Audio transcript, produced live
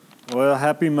Well,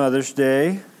 happy Mother's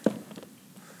Day.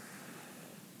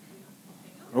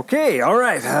 Okay, all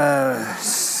right.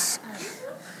 Guess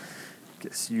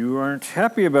you aren't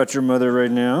happy about your mother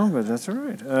right now, but that's all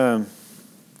right.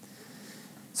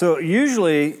 So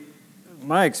usually,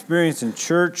 my experience in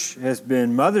church has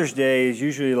been Mother's Day is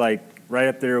usually like right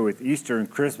up there with Easter and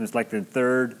Christmas, like the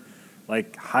third,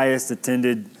 like highest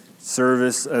attended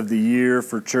service of the year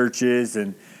for churches,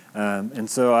 and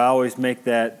so I always make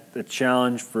that the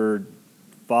challenge for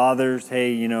fathers.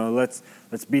 Hey, let's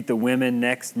beat the women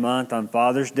next month on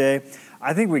Father's Day.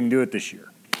 I think we can do it this year.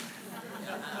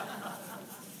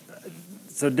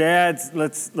 So dads,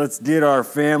 let's get our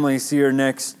families here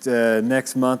next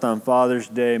month on Father's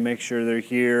Day. Make sure they're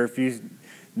here. If you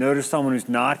notice someone who's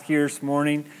not here this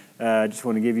morning, I just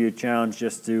want to give you a challenge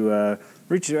just to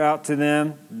reach out to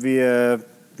them via,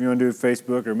 if you want to do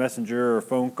Facebook or Messenger or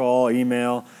phone call,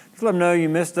 email. Just let them know you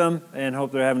missed them and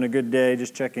hope they're having a good day.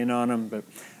 Just check in on them. But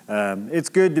it's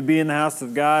good to be in the house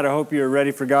of God. I hope you're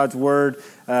ready for God's Word.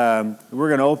 We're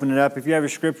going to open it up. If you have your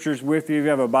scriptures with you, if you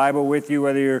have a Bible with you,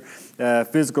 whether you're a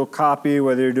physical copy,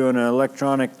 whether you're doing an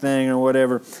electronic thing or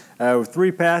whatever,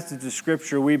 three passages of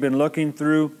Scripture we've been looking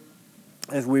through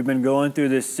as we've been going through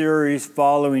this series,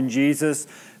 Following Jesus.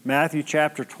 Matthew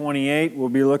chapter 28, we'll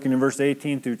be looking in verse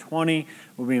 18 through 20.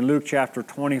 We'll be in Luke chapter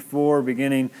 24,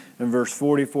 beginning in verse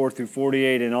 44 through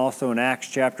 48, and also in Acts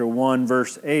chapter 1,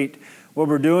 verse 8. What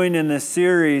we're doing in this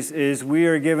series is we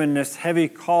are given this heavy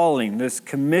calling, this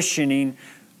commissioning,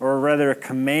 or rather a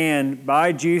command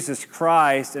by Jesus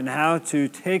Christ and how to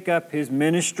take up His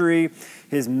ministry,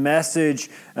 His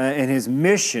message, and His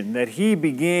mission that He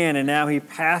began, and now He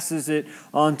passes it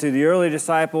on to the early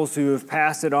disciples who have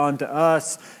passed it on to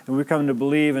us, and we come to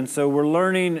believe. And so we're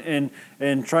learning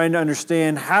and trying to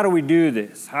understand, how do we do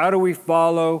this? How do we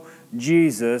follow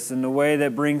Jesus in the way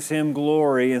that brings Him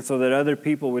glory, and so that other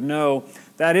people would know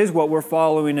that is what we're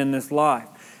following in this life.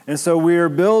 And so we are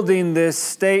building this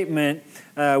statement,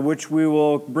 which we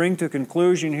will bring to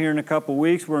conclusion here in a couple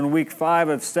weeks. We're in week 5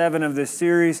 of 7 of this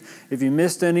series. If you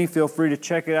missed any, feel free to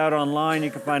check it out online.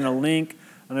 You can find a link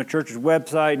on the church's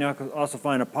website. You can also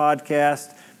find a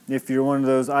podcast if you're one of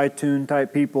those iTunes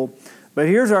type people. But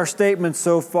here's our statement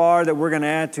so far that we're going to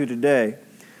add to today.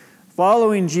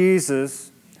 Following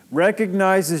Jesus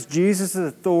recognizes Jesus'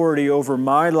 authority over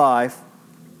my life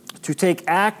to take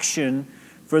action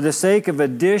for the sake of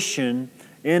addition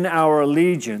in our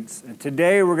allegiance. And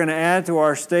today we're going to add to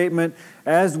our statement,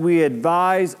 as we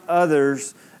advise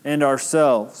others and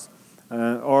ourselves,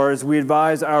 or as we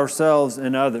advise ourselves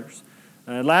and others.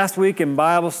 Last week in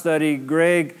Bible study,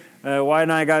 Greg White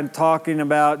and I got talking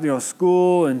about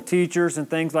school and teachers and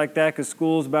things like that, because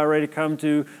school is about ready to come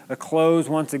to a close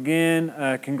once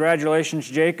again. Congratulations,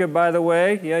 Jacob, by the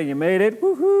way. Yeah, you made it.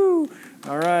 Woohoo!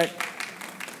 All right.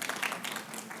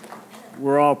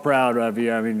 We're all proud of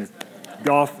you. I mean,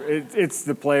 golf, it's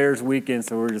the players' weekend,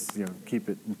 so we're just, keep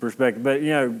it in perspective. But,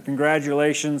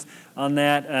 congratulations on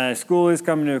that. School is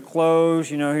coming to a close,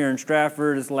 here in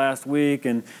Stratford this last week,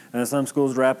 and some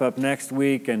schools wrap up next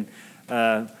week. And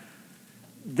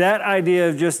that idea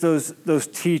of just those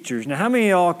teachers. Now, how many of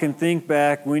y'all can think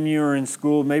back when you were in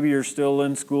school, maybe you're still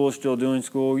in school, still doing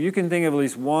school, you can think of at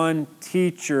least one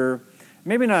teacher,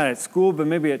 maybe not at school, but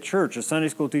maybe at church, a Sunday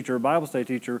school teacher, a Bible study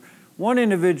teacher, one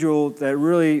individual that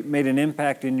really made an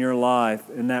impact in your life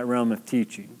in that realm of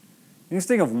teaching. You just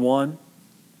think of one.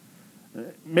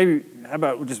 Maybe, how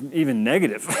about just even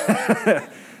negative? I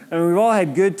mean, we've all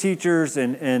had good teachers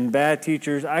and bad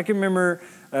teachers. I can remember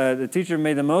the teacher who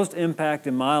made the most impact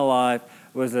in my life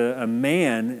was a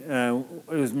man.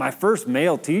 It was my first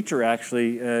male teacher,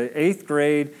 actually, 8th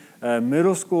grade,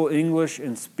 middle school English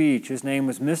and speech. His name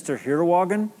was Mr.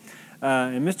 Hirwagen.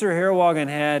 And Mr. Hirwagen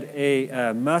had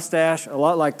a mustache, a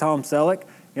lot like Tom Selleck.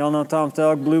 Y'all know Tom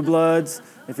Selleck, Blue Bloods.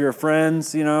 If you're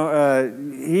friends, he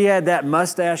had that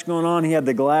mustache going on. He had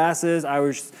the glasses. I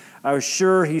was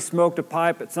sure he smoked a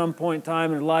pipe at some point in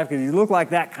time in his life, because he looked like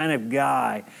that kind of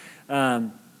guy. Mr.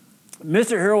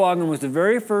 Hirwagen was the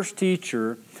very first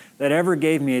teacher that ever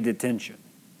gave me a detention.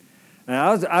 And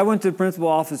I went to the principal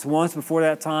office once before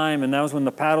that time, and that was when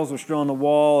the paddles were still on the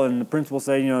wall, and the principal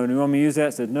said, do you want me to use that? I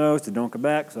said, no. He said, don't come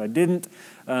back. So I didn't.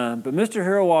 But Mr.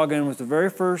 Hirwagen was the very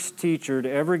first teacher to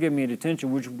ever give me a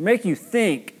detention, which would make you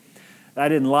think I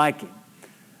didn't like him.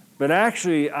 But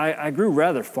actually, I grew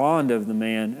rather fond of the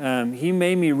man. He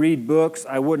made me read books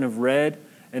I wouldn't have read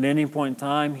at any point in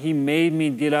time. He made me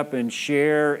get up and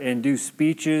share and do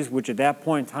speeches, which at that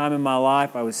point in time in my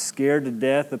life, I was scared to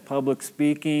death of public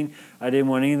speaking. I didn't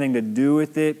want anything to do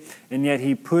with it. And yet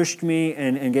he pushed me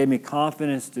and gave me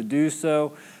confidence to do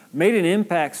so. Made an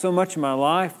impact so much in my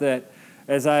life that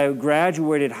as I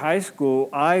graduated high school,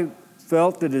 I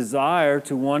felt the desire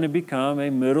to want to become a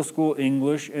middle school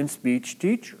English and speech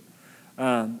teacher.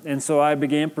 And so I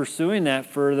began pursuing that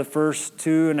for the first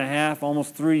 2.5,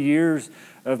 almost 3 years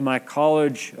of my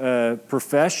college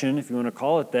profession, if you want to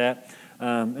call it that,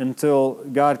 until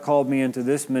God called me into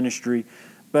this ministry.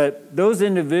 But those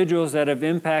individuals that have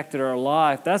impacted our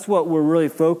life, that's what we're really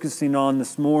focusing on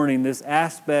this morning, this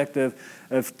aspect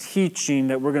of teaching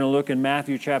that we're going to look in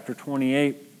Matthew chapter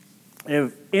 28,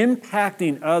 of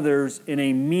impacting others in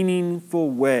a meaningful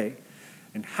way.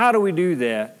 And how do we do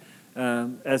that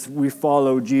as we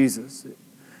follow Jesus?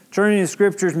 Turning to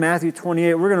Scriptures, Matthew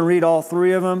 28, we're going to read all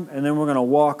 3 of them, and then we're going to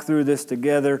walk through this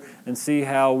together and see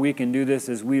how we can do this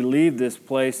as we leave this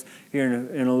place here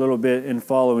in a little bit in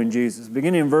following Jesus.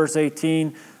 Beginning in verse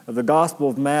 18 of the Gospel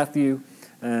of Matthew,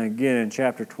 again in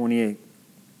chapter 28.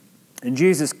 And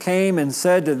Jesus came and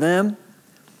said to them,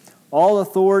 "All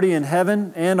authority in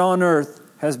heaven and on earth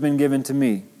has been given to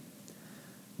me.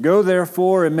 Go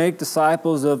therefore and make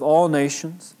disciples of all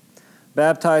nations,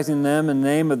 baptizing them in the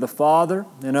name of the Father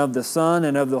and of the Son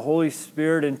and of the Holy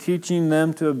Spirit, and teaching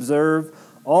them to observe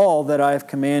all that I have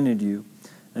commanded you.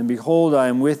 And behold, I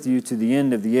am with you to the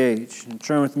end of the age." And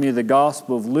turn with me to the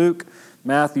Gospel of Luke,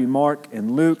 Matthew, Mark,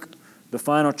 and Luke. The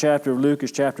final chapter of Luke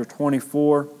is chapter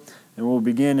 24, and we'll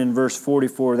begin in verse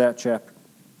 44 of that chapter.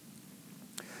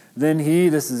 Then he,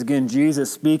 this is again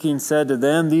Jesus speaking, said to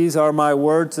them, "These are my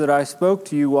words that I spoke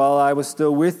to you while I was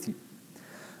still with you,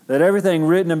 that everything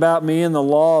written about me in the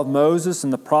law of Moses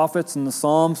and the prophets and the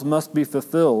Psalms must be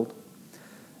fulfilled."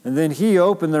 And then he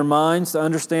opened their minds to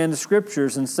understand the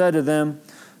Scriptures and said to them,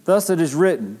 "Thus it is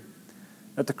written,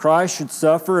 that the Christ should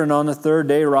suffer and on the 3rd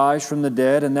day rise from the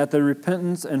dead, and that the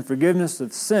repentance and forgiveness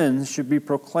of sins should be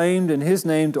proclaimed in his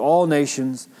name to all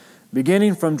nations,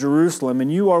 beginning from Jerusalem.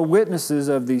 And you are witnesses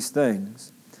of these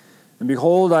things. And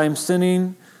behold, I am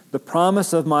sending the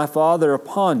promise of my Father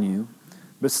upon you,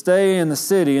 but stay in the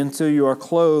city until you are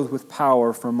clothed with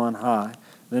power from on high."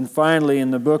 Then finally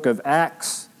in the book of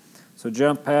Acts, so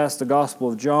jump past the Gospel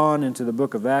of John into the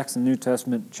book of Acts in the New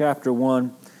Testament, chapter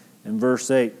 1 and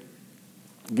verse 8.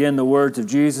 Again, the words of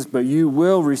Jesus, "But you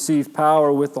will receive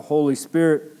power with the Holy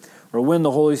Spirit, or when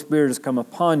the Holy Spirit has come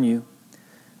upon you,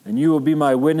 and you will be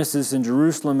my witnesses in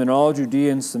Jerusalem and all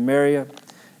Judea and Samaria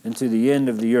and to the end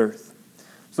of the earth."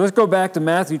 So let's go back to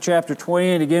Matthew chapter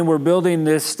 28. Again, we're building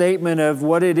this statement of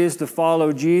what it is to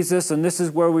follow Jesus, and this is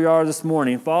where we are this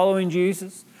morning. Following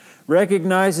Jesus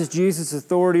recognizes Jesus'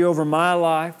 authority over my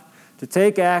life to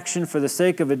take action for the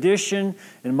sake of addition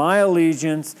and my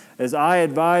allegiance as I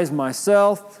advise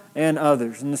myself and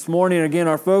others. And this morning, again,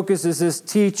 our focus is this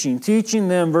teaching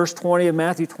them, verse 20 of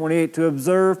Matthew 28, to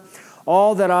observe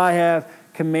all that I have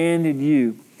commanded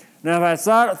you. Now, if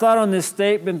I thought on this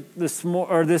statement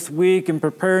this week in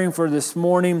preparing for this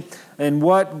morning and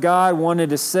what God wanted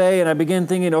to say, and I began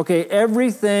thinking, okay,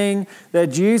 everything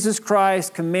that Jesus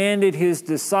Christ commanded his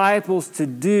disciples to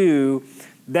do,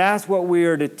 that's what we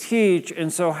are to teach.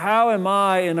 And so how am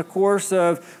I, in the course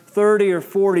of 30 or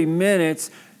 40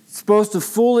 minutes, supposed to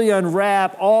fully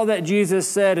unwrap all that Jesus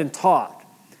said and taught?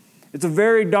 It's a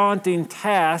very daunting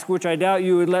task, which I doubt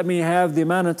you would let me have the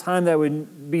amount of time that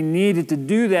would be needed to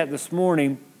do that this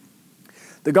morning.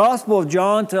 The Gospel of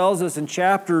John tells us in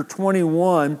chapter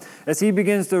 21, as he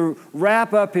begins to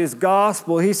wrap up his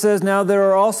gospel, he says, "Now there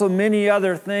are also many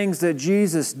other things that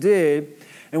Jesus did,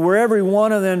 and were every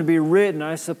one of them to be written,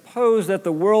 I suppose that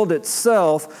the world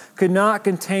itself could not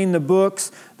contain the books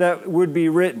that would be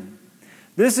written."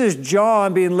 This is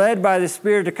John being led by the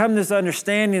Spirit to come to this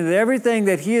understanding that everything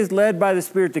that he is led by the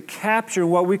Spirit to capture in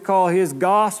what we call his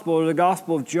gospel, or the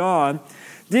Gospel of John,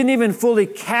 didn't even fully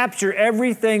capture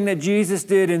everything that Jesus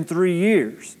did in 3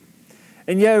 years.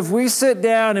 And yet if we sit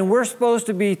down and we're supposed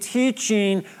to be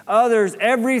teaching others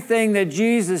everything that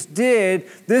Jesus did,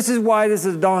 this is why this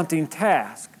is a daunting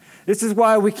task. This is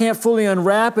why we can't fully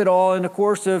unwrap it all in the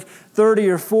course of 30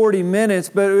 or 40 minutes,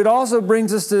 but it also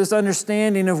brings us to this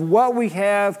understanding of what we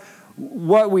have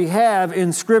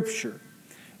in Scripture.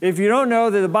 If you don't know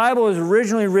that the Bible was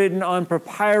originally written on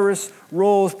papyrus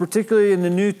rolls, particularly in the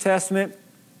New Testament.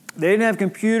 They didn't have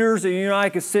computers that you and I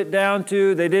could sit down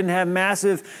to. They didn't have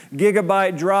massive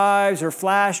gigabyte drives or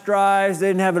flash drives. They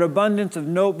didn't have an abundance of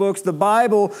notebooks. The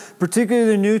Bible,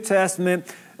 particularly the New Testament,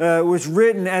 was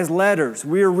written as letters.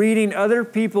 We are reading other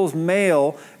people's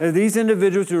mail. These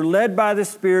individuals who are led by the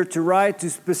Spirit to write to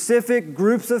specific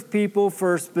groups of people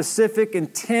for a specific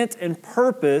intent and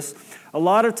purpose A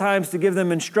lot of times to give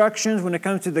them instructions when it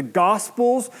comes to the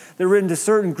Gospels. They're written to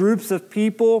certain groups of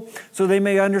people so they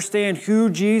may understand who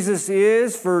Jesus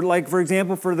is. For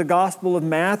example, for the Gospel of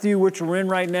Matthew, which we're in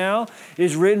right now,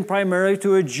 is written primarily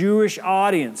to a Jewish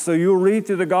audience. So you'll read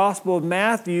through the Gospel of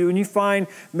Matthew and you find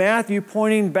Matthew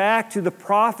pointing back to the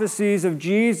prophecies of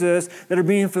Jesus that are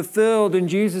being fulfilled in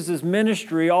Jesus'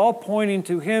 ministry, all pointing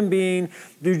to him being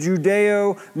the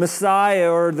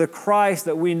Judeo-Messiah or the Christ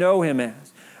that we know him as.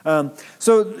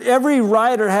 So every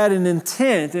writer had an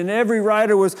intent, and every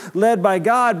writer was led by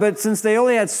God, but since they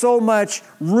only had so much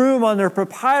room on their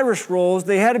papyrus rolls,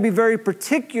 they had to be very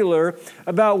particular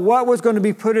about what was going to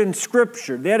be put in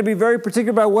Scripture. They had to be very particular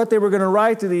about what they were going to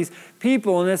write to these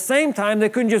people, and at the same time, they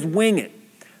couldn't just wing it.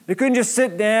 They couldn't just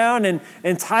sit down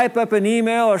and type up an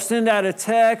email or send out a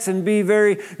text and be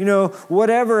very,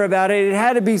 whatever about it. It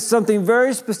had to be something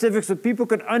very specific so people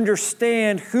could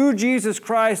understand who Jesus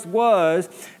Christ was.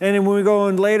 And then when we go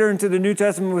in later into the New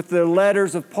Testament with the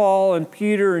letters of Paul and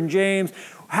Peter and James,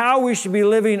 how we should be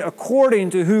living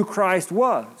according to who Christ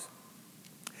was.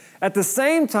 At the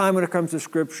same time, when it comes to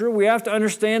Scripture, we have to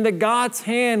understand that God's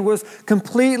hand was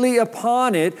completely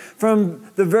upon it from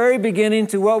the very beginning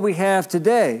to what we have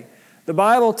today. The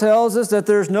Bible tells us that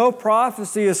there's no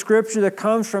prophecy of Scripture that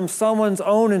comes from someone's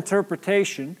own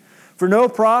interpretation. For no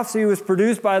prophecy was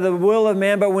produced by the will of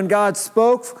man, but when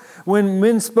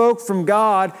men spoke from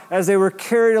God as they were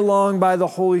carried along by the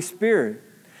Holy Spirit.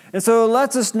 And so it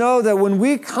lets us know that when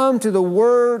we come to the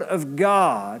Word of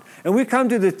God and we come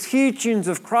to the teachings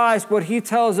of Christ, what He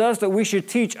tells us that we should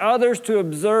teach others to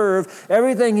observe,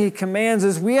 everything He commands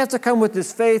us, we have to come with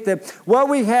this faith that what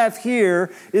we have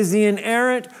here is the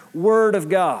inerrant Word of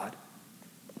God.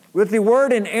 What the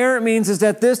word inerrant means is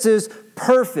that this is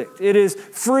perfect. It is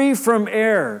free from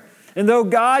error. And though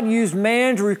God used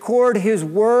man to record His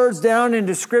words down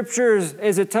into Scripture,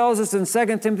 as it tells us in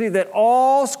 2 Timothy, that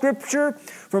all Scripture,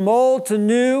 from old to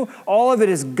new, all of it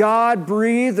is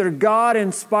God-breathed or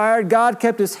God-inspired. God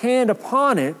kept His hand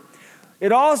upon it.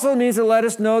 It also needs to let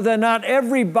us know that not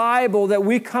every Bible that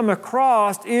we come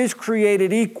across is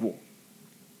created equal.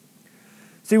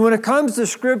 See, when it comes to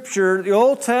Scripture, the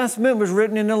Old Testament was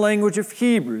written in the language of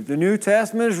Hebrew. The New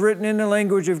Testament is written in the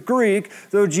language of Greek,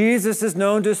 though Jesus is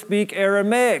known to speak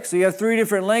Aramaic. So you have 3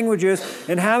 different languages,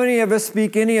 and how many of us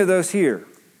speak any of those here?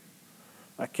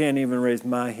 I can't even raise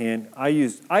my hand. I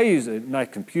use a nice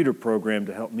computer program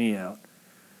to help me out.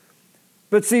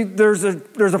 But see, there's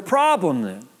a problem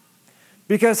then.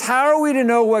 Because how are we to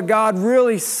know what God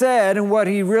really said and what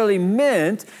He really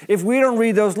meant if we don't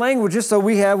read those languages? So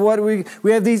we have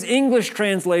we have these English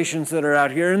translations that are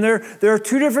out here. And there are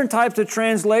 2 different types of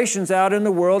translations out in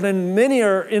the world, and many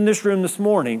are in this room this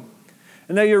morning,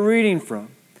 and that you're reading from.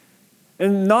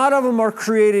 And none of them are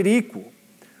created equal.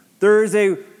 There is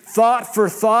a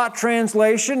thought-for-thought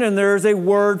translation, and there is a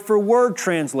word-for-word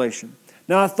translation.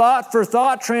 Now, a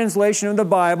thought-for-thought translation of the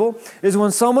Bible is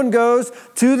when someone goes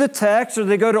to the text or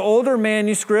they go to older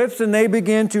manuscripts and they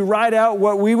begin to write out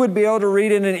what we would be able to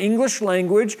read in an English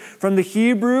language from the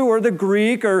Hebrew or the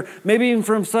Greek or maybe even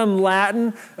from some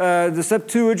Latin, the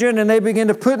Septuagint, and they begin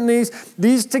to put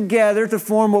these together to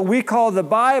form what we call the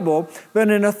Bible. But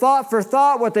in a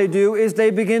thought-for-thought, what they do is they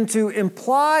begin to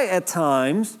imply at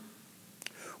times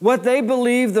what they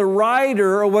believe the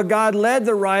writer or what God led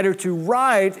the writer to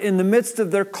write in the midst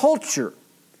of their culture.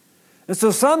 And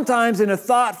so sometimes in a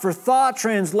thought-for-thought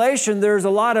translation, there's a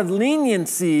lot of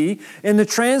leniency in the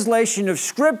translation of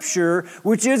Scripture,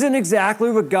 which isn't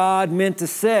exactly what God meant to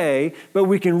say, but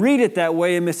we can read it that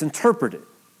way and misinterpret it.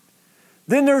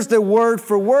 Then there's the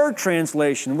word-for-word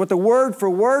translation. What the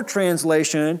word-for-word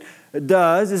translation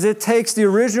does is it takes the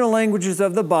original languages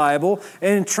of the Bible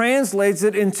and translates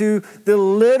it into the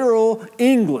literal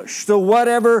English. So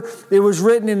whatever it was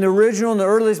written in the original and the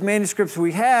earliest manuscripts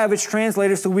we have, it's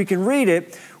translated so we can read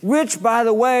it, which, by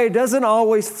the way, doesn't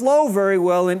always flow very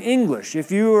well in English.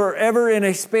 If you were ever in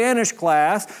a Spanish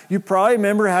class, you probably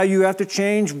remember how you have to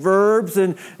change verbs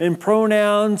and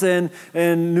pronouns and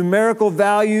numerical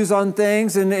values on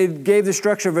things, and it gave the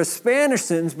structure of a Spanish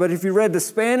sentence. But if you read the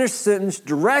Spanish sentence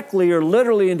directly or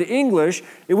literally into English,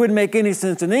 it wouldn't make any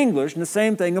sense in English, and the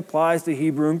same thing applies to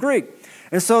Hebrew and Greek.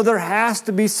 And so there has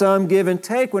to be some give and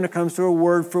take when it comes to a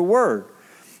word for word.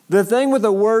 The thing with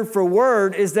a word for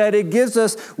word is that it gives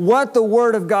us what the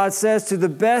Word of God says to the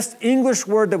best English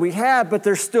word that we have, but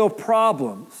there's still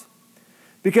problems.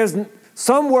 Because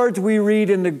some words we read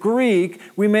in the Greek,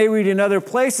 we may read in other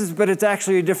places, but it's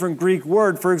actually a different Greek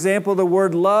word. For example, the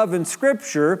word love in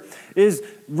Scripture is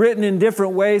written in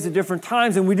different ways at different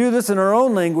times, and we do this in our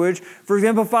own language. For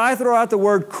example, if I throw out the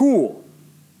word cool,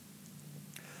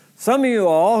 Some of you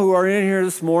all who are in here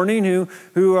this morning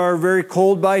who are very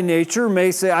cold by nature may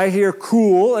say, I hear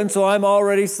cool, and so I'm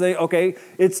already saying, okay,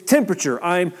 it's temperature.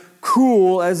 I'm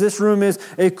cool, as this room is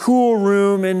a cool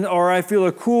room, or I feel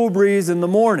a cool breeze in the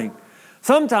morning.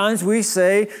 Sometimes we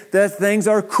say that things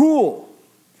are cool.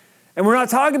 And we're not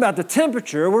talking about the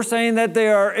temperature. We're saying that they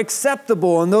are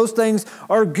acceptable and those things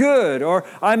are good. Or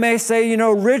I may say,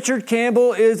 Richard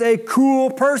Campbell is a cool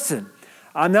person.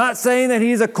 I'm not saying that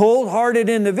he's a cold-hearted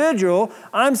individual.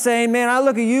 I'm saying, man, I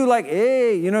look at you like,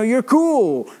 hey, you're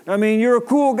cool. I mean, you're a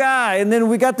cool guy. And then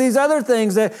we got these other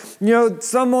things that,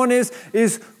 someone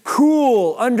is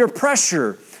cool under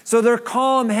pressure. So they're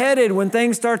calm-headed when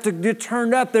things start to get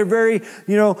turned up. They're very,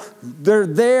 they're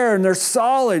there and they're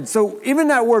solid. So even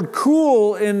that word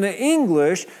cool in the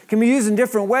English can be used in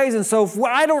different ways. And so if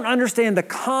I don't understand the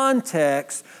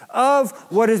context of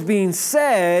what is being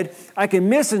said, I can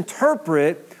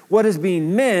misinterpret what is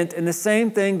being meant. And the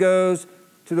same thing goes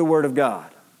to the Word of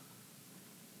God.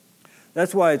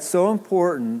 That's why it's so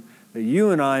important that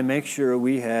you and I make sure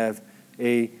we have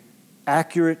an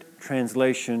accurate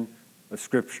translation of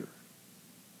Scripture.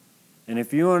 And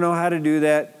if you want to know how to do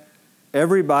that,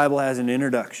 every Bible has an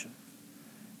introduction.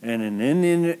 And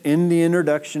in the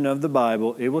introduction of the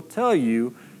Bible, it will tell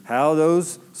you how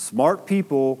those smart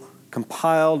people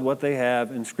compiled what they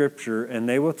have in Scripture, and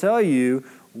they will tell you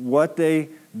what they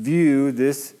view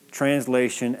this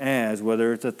translation as,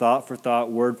 whether it's a thought for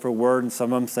thought, word for word, and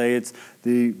some of them say it's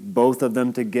both of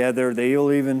them together.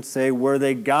 They'll even say where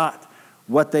they got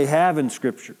what they have in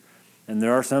Scripture. And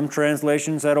there are some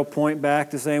translations that'll point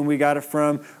back to saying we got it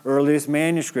from earliest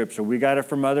manuscripts, or we got it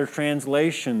from other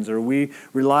translations, or we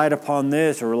relied upon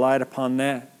this or relied upon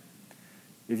that.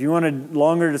 If you want a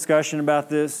longer discussion about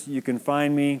this, you can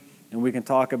find me and we can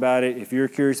talk about it. If you're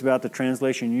curious about the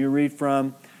translation you read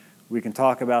from, we can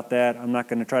talk about that. I'm not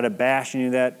going to try to bash any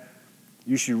of that.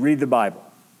 You should read the Bible,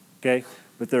 okay?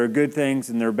 But there are good things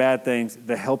and there are bad things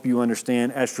that help you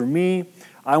understand. As for me,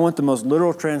 I want the most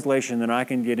literal translation that I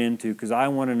can get into because I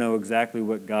want to know exactly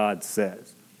what God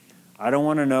says. I don't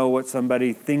want to know what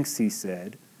somebody thinks he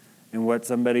said and what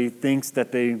somebody thinks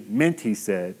that they meant he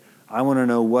said. I want to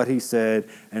know what he said,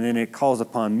 and then it calls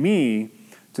upon me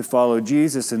to follow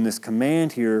Jesus in this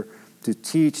command here to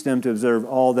teach them to observe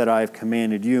all that I have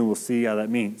commanded you, and we'll see how that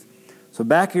means. So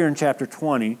back here in chapter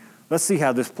 20, let's see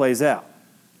how this plays out.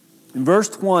 In verse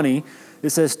 20,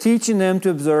 it says, teaching them to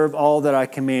observe all that I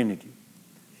commanded you.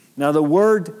 Now, the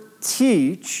word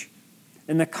teach,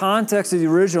 in the context of the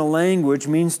original language,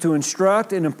 means to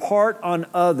instruct and impart on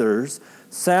others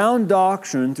sound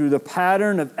doctrine through the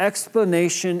pattern of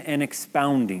explanation and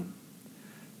expounding.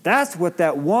 That's what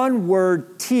that one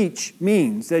word teach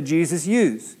means that Jesus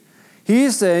used.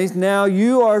 He says, now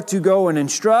you are to go and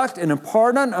instruct and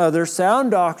impart on others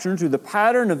sound doctrine through the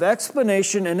pattern of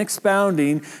explanation and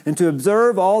expounding, and to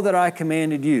observe all that I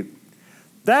commanded you.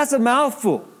 That's a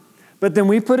mouthful. But then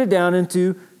we put it down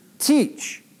into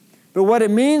teach. But what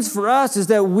it means for us is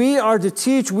that we are to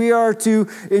teach, we are to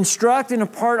instruct and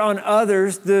impart on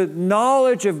others the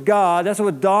knowledge of God. That's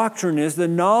what doctrine is, the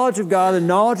knowledge of God, the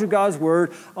knowledge of God's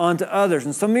Word onto others.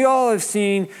 And some of y'all have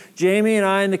seen Jamie and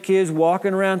I and the kids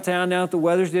walking around town now that the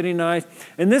weather's getting nice.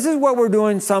 And this is what we're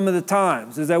doing some of the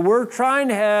times, is that we're trying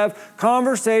to have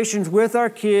conversations with our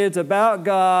kids about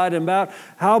God and about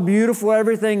how beautiful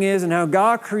everything is and how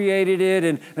God created it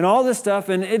and all this stuff.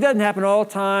 And it doesn't happen all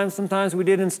the time. Sometimes we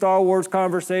did in Star Wars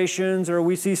conversations, or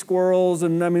we see squirrels,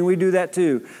 and we do that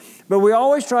too. But we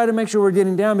always try to make sure we're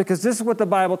getting down, because this is what the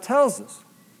Bible tells us.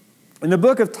 In the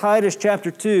book of Titus,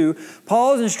 chapter 2,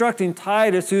 Paul is instructing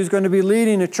Titus, who's going to be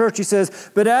leading a church. He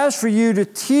says, but as for you to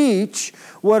teach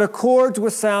what accords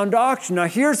with sound doctrine. Now,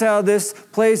 here's how this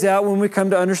plays out when we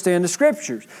come to understand the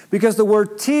Scriptures. Because the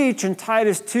word teach in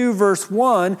Titus 2, verse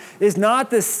 1, is not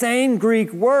the same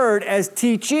Greek word as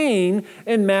teaching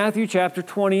in Matthew chapter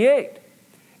 28.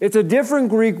 It's a different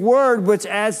Greek word which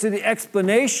adds to the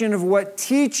explanation of what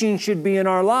teaching should be in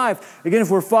our life. Again, if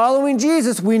we're following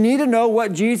Jesus, we need to know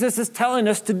what Jesus is telling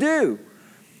us to do.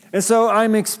 And so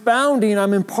I'm expounding,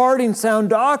 I'm imparting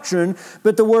sound doctrine,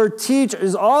 but the word teach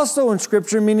is also in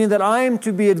Scripture, meaning that I am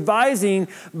to be advising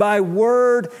by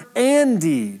word and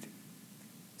deed.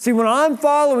 See, when I'm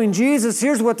following Jesus,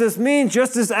 here's what this means,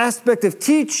 just this aspect of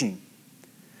teaching,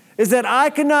 is that I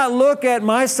cannot look at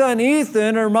my son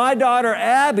Ethan or my daughter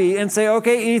Abby and say,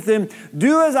 okay, Ethan,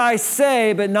 do as I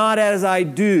say, but not as I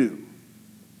do.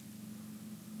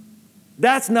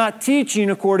 That's not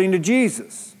teaching according to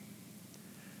Jesus.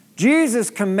 Jesus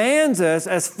commands us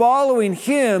as following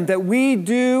Him that we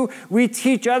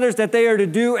teach others that they are to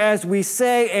do as we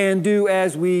say and do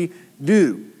as we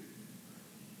do.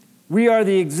 We are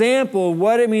the example of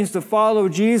what it means to follow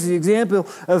Jesus, the example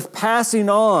of passing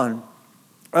on,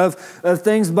 of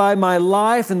things by my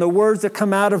life and the words that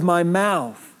come out of my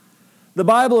mouth. The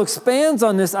Bible expands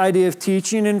on this idea of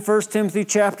teaching in 1 Timothy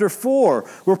chapter 4,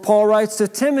 where Paul writes to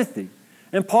Timothy.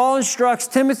 And Paul instructs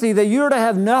Timothy that you are to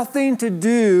have nothing to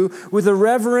do with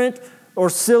irreverent or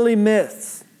silly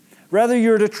myths. Rather,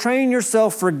 you're to train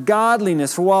yourself for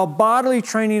godliness. For while bodily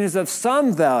training is of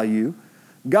some value,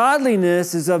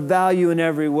 godliness is of value in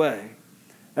every way,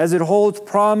 as it holds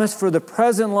promise for the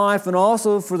present life and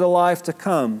also for the life to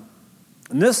come.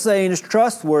 And this saying is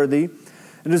trustworthy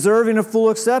and deserving of full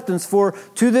acceptance, for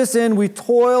to this end we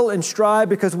toil and strive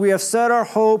because we have set our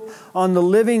hope on the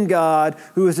living God,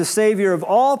 who is the Savior of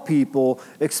all people,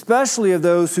 especially of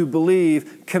those who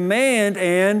believe. Command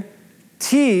and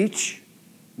teach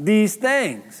these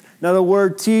things. Now the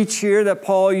word teach here that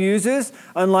Paul uses,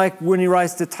 unlike when he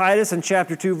writes to Titus in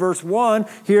chapter 2 verse 1,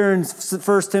 here in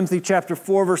 1 Timothy chapter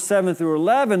 4 verse 7 through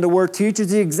 11, the word teach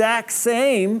is the exact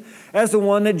same as the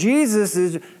one that Jesus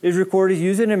is recorded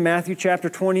using in Matthew chapter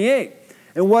 28.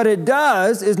 And what it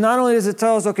does is not only does it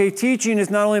tell us, okay, teaching is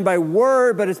not only by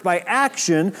word, but it's by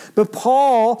action. But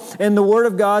Paul and the Word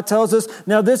of God tells us,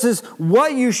 now this is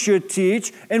what you should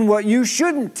teach and what you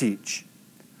shouldn't teach.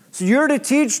 So you're to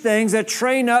teach things that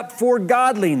train up for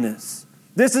godliness.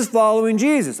 This is following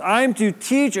Jesus. I am to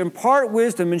teach, impart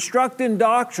wisdom, instruct in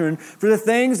doctrine for the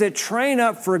things that train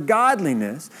up for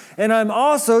godliness. And I'm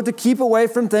also to keep away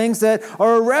from things that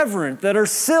are irreverent, that are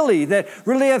silly, that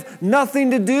really have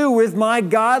nothing to do with my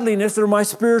godliness or my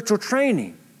spiritual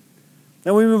training.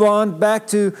 Then we move on back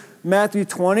to Matthew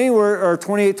 20, or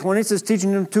 28:20, it says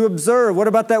teaching them to observe. What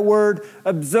about that word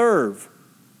observe?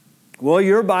 Well,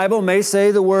 your Bible may say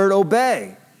the word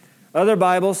obey. Other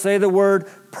Bibles say the word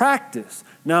practice.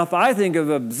 Now, if I think of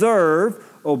observe,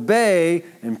 obey,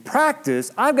 and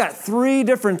practice, I've got three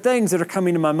different things that are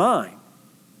coming to my mind.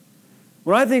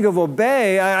 When I think of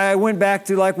obey, I went back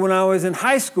to like when I was in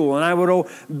high school, and I would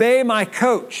obey my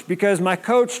coach because my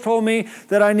coach told me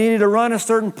that I needed to run a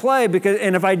certain play,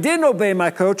 and if I didn't obey my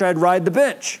coach, I'd ride the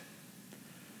bench.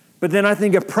 But then I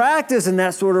think of practice in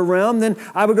that sort of realm. Then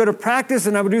I would go to practice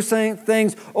and I would do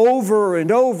things over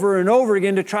and over and over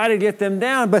again to try to get them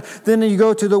down. But then you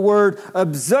go to the word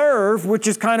observe, which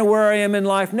is kind of where I am in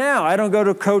life now. I don't go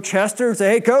to Coach Hester and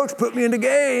say, hey, Coach, put me in the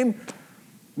game.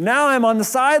 Now I'm on the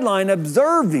sideline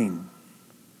observing.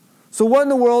 So what in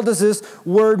the world does this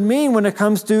word mean when it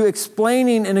comes to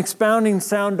explaining and expounding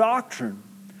sound doctrine?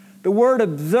 The word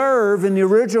observe in the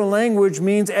original language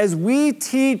means as we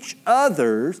teach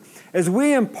others, as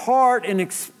we impart and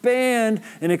expand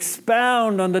and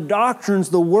expound on the doctrines,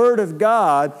 the Word of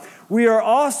God, we are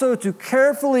also to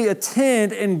carefully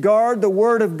attend and guard the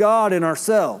Word of God in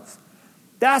ourselves.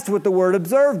 That's what the word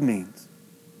observe means.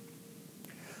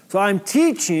 So I'm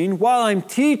teaching, while I'm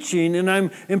teaching and I'm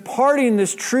imparting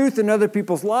this truth in other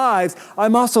people's lives,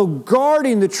 I'm also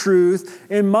guarding the truth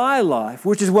in my life,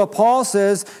 which is what Paul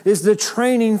says is the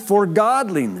training for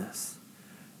godliness.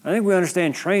 I think we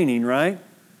understand training, right?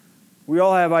 We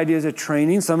all have ideas of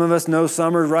training. Some of us know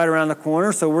summer's right around the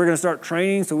corner, so we're going to start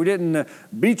training so we get in the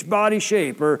beach body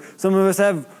shape. Or some of us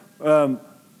have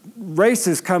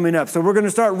races coming up. So we're going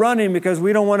to start running because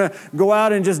we don't want to go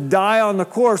out and just die on the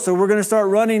course. So we're going to start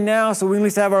running now so we at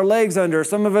least have our legs under.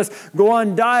 Some of us go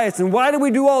on diets. And why do we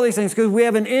do all these things? Because we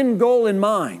have an end goal in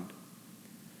mind.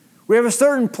 We have a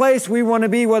certain place we want to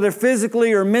be, whether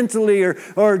physically or mentally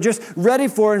or just ready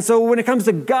for it. And so when it comes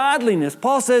to godliness,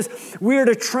 Paul says we are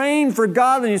to train for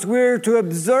godliness. We are to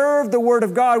observe the Word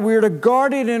of God. We are to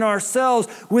guard it in ourselves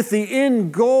with the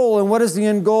end goal. And what is the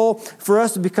end goal? For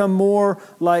us to become more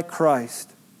like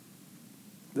Christ.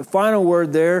 The final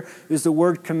word there is the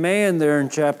word command there in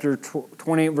chapter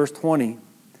 28, verse 20.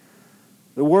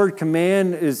 The word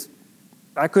command is,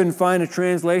 I couldn't find a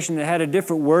translation that had a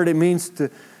different word. It means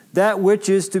that which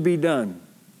is to be done.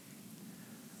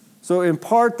 So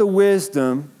impart the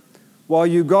wisdom while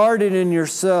you guard it in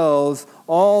yourselves,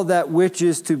 all that which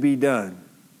is to be done.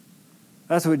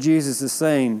 That's what Jesus is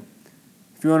saying.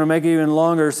 If you want to make it even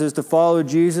longer, it says to follow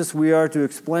Jesus, we are to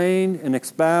explain and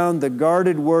expound the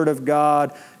guarded Word of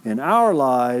God in our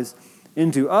lives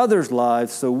into others'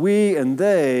 lives so we and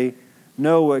they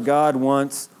know what God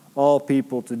wants all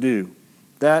people to do.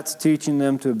 That's teaching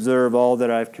them to observe all that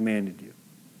I've commanded you.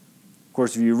 Of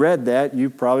course, if you read that, you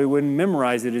probably wouldn't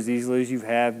memorize it as easily as you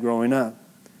have growing up.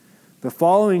 But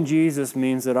following Jesus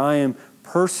means that I am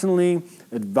personally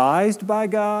advised by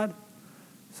God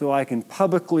so I can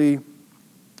publicly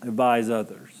advise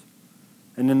others.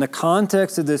 And in the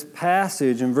context of this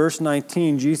passage, in verse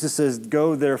 19, Jesus says,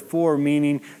 go therefore,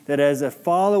 meaning that as a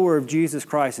follower of Jesus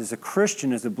Christ, as a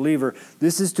Christian, as a believer,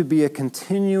 this is to be a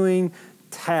continuing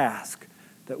task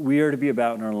that we are to be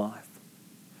about in our life.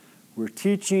 We're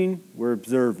teaching, we're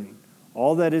observing.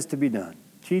 All that is to be done.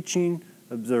 Teaching,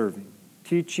 observing.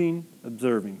 Teaching,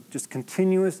 observing. Just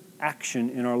continuous action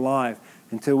in our life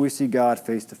until we see God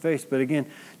face to face. But again,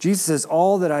 Jesus says,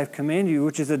 all that I've commanded you,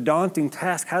 which is a daunting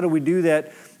task. How do we do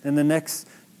that in the next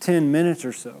 10 minutes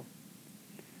or so?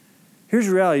 Here's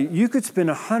the reality. You could spend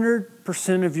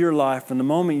 100% of your life from the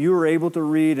moment you were able to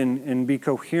read and be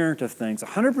coherent of things,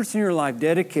 100% of your life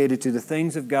dedicated to the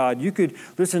things of God. You could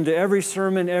listen to every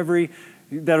sermon,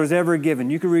 that was ever given.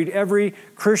 You could read every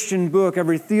Christian book,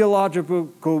 every theological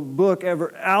book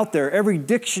ever out there, every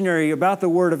dictionary about the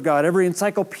Word of God, every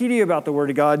encyclopedia about the Word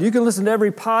of God. You can listen to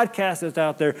every podcast that's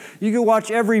out there. You can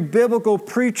watch every biblical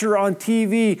preacher on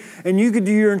TV, and you could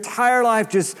do your entire life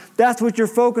that's what you're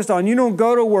focused on. You don't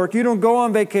go to work. You don't go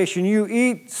on vacation. You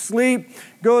eat, sleep,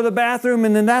 go to the bathroom,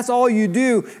 and then that's all you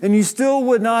do. And you still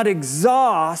would not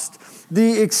exhaust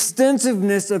the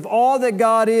extensiveness of all that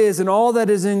God is and all that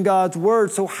is in God's Word.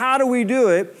 So how do we do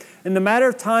it in the matter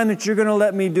of time that you're going to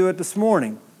let me do it this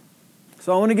morning?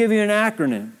 So I want to give you an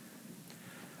acronym.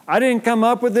 I didn't come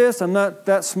up with this. I'm not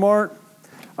that smart.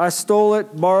 I stole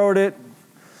it, borrowed it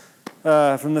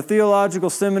from the Theological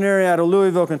Seminary out of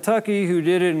Louisville, Kentucky, who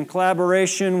did it in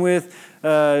collaboration with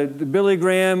the Billy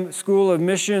Graham School of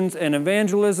Missions and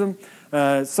Evangelism.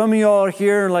 Some of y'all are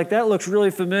here and that looks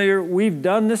really familiar. We've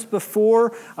done this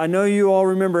before. I know you all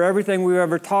remember everything we've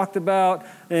ever talked about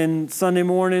in Sunday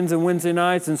mornings and Wednesday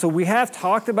nights. And so we have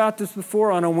talked about this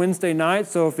before on a Wednesday night.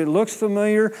 So if it looks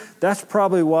familiar, that's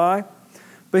probably why.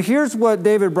 But here's what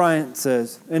David Bryant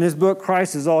says in his book,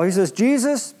 Christ is All. He says,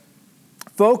 Jesus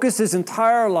focused his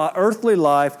entire earthly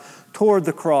life toward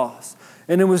the cross.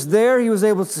 And it was there he was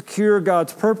able to secure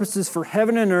God's purposes for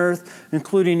heaven and earth,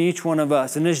 including each one of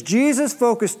us. And as Jesus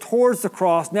focused towards the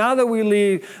cross, now that we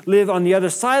live on the other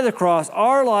side of the cross,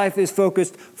 our life is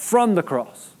focused from the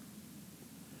cross.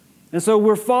 And so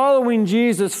we're following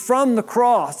Jesus from the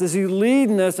cross as he's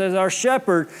leading us as our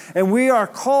shepherd. And we are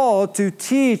called to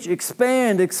teach,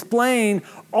 expand, explain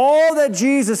all that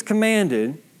Jesus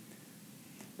commanded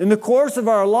in the course of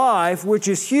our life, which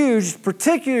is huge,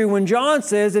 particularly when John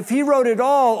says if he wrote it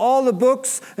all the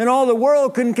books and all the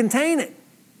world couldn't contain it.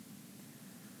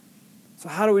 So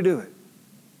how do we do it?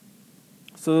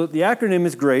 So the acronym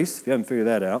is GRACE, if you haven't figured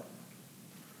that out.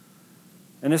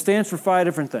 And it stands for 5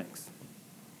 different things.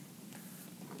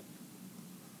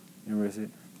 Anybody see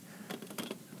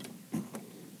it?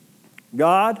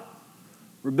 God,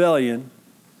 rebellion,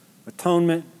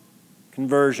 atonement,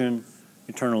 conversion,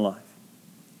 eternal life.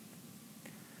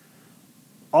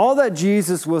 All that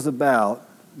Jesus was about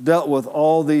dealt with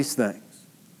all these things.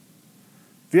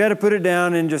 If you had to put it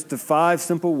down in just the 5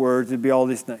 simple words, it'd be all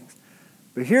these things.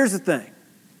 But here's the thing.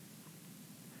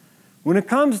 When it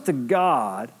comes to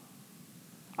God,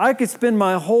 I could spend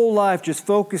my whole life just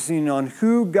focusing on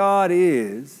who God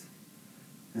is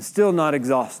and still not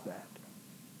exhaust that.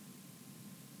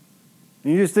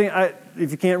 And you just think,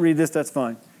 if you can't read this, that's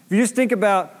fine. If you just think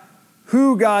about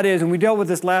who God is, and we dealt with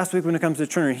this last week when it comes to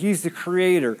Trinity. He's the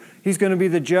creator. He's going to be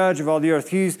the judge of all the earth.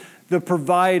 He's the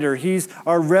provider. He's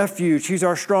our refuge. He's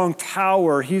our strong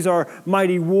tower. He's our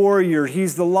mighty warrior.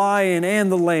 He's the lion and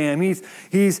the lamb. He's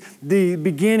the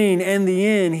beginning and the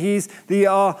end. He's the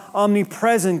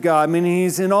omnipresent God. I mean,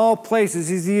 he's in all places.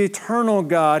 He's the eternal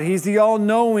God. He's the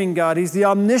all-knowing God. He's the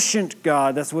omniscient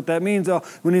God. That's what that means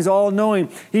when he's all-knowing.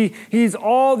 He's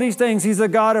all these things. He's a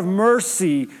God of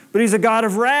mercy, but he's a God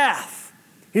of wrath.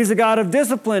 He's a God of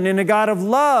discipline and a God of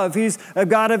love. He's a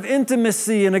God of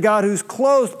intimacy and a God who's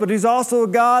close, but he's also a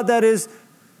God that is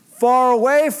far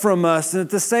away from us at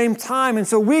the same time. And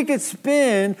so we could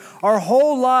spend our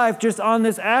whole life just on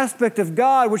this aspect of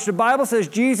God, which the Bible says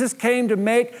Jesus came to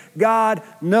make God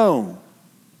known.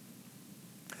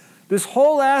 This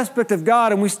whole aspect of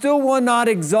God, and we still will not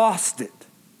exhaust it.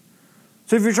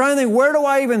 So if you're trying to think, where do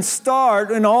I even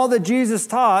start in all that Jesus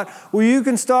taught? Well, you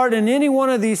can start in any one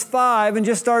of these 5 and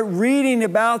just start reading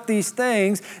about these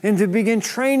things and to begin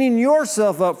training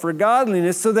yourself up for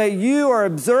godliness so that you are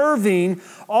observing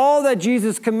all that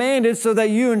Jesus commanded so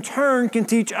that you in turn can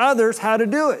teach others how to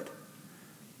do it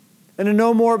and to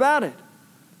know more about it.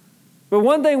 But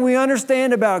one thing we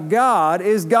understand about God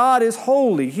is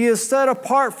holy. He is set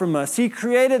apart from us. He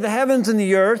created the heavens and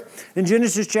the earth in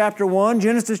Genesis chapter 1.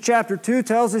 Genesis chapter 2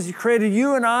 tells us He created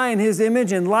you and I in His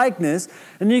image and likeness.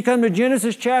 And then you come to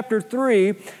Genesis chapter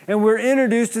 3, and we're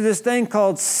introduced to this thing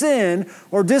called sin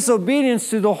or disobedience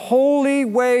to the holy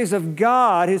ways of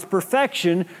God, His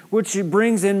perfection, which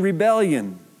brings in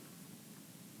rebellion.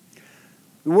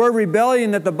 The word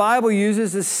rebellion that the Bible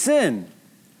uses is sin.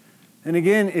 And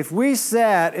again, if we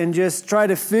sat and just try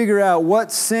to figure out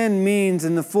what sin means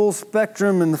in the full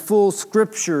spectrum and the full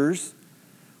scriptures,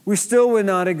 we still would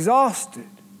not exhaust it.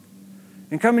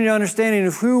 And coming to understanding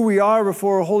of who we are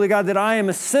before a holy God, that I am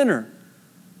a sinner,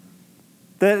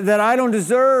 that I don't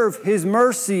deserve His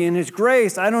mercy and His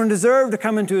grace. I don't deserve to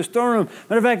come into His throne room.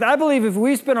 Matter of fact, I believe if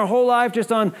we spent our whole life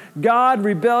just on God,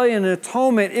 rebellion, and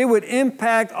atonement, it would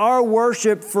impact our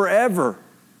worship forever.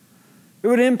 It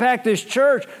would impact this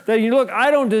church that, look, I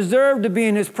don't deserve to be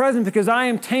in His presence because I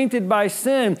am tainted by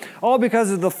sin, all because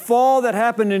of the fall that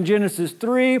happened in Genesis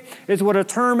 3. It's what a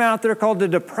term out there called the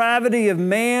depravity of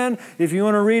man. If you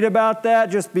want to read about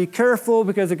that, just be careful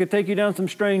because it could take you down some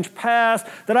strange paths.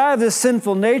 That I have this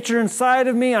sinful nature inside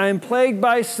of me. I am plagued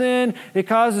by sin. It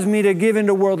causes me to give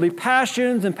into worldly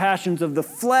passions and passions of the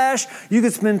flesh. You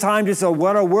could spend time just on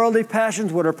what are worldly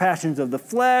passions, what are passions of the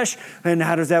flesh, and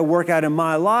how does that work out in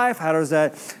my life? How does that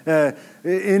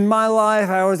in my life?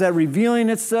 How is that revealing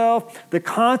itself? The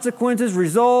consequences,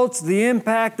 results, the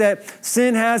impact that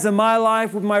sin has in my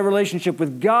life with my relationship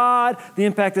with God, the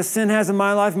impact that sin has in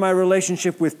my life, my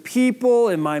relationship with people,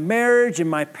 in my marriage, in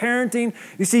my parenting.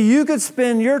 You see, you could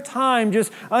spend your time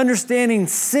just understanding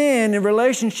sin in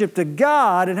relationship to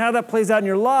God and how that plays out in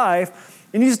your life,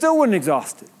 and you still wouldn't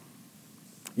exhaust it.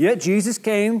 Yet Jesus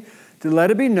came to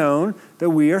let it be known that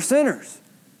we are sinners.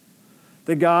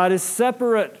 That God is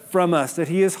separate from us, that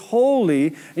He is holy,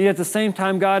 and yet at the same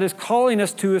time God is calling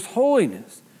us to His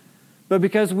holiness. But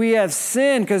because we have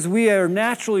sinned, because we are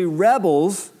naturally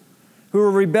rebels who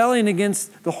are rebelling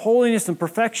against the holiness and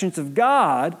perfections of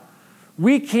God,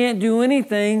 we can't do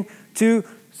anything to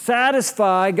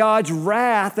satisfy God's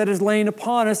wrath that is laying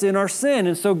upon us in our sin.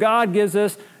 And so God gives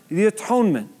us the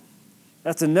atonement.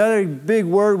 That's another big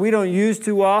word we don't use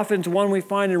too often. It's one we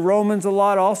find in Romans a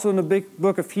lot, also in the big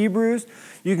book of Hebrews.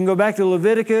 You can go back to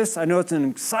Leviticus. I know it's an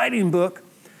exciting book.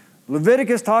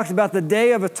 Leviticus talks about the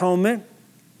Day of Atonement,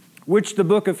 which the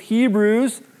book of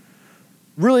Hebrews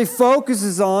really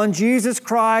focuses on Jesus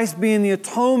Christ being the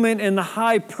atonement and the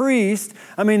high priest.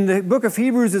 I mean, the book of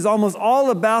Hebrews is almost all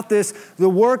about this, the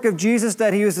work of Jesus,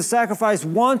 that He was to sacrifice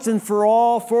once and for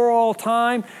all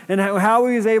time, and how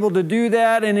He was able to do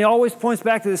that. And He always points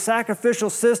back to the sacrificial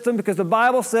system, because the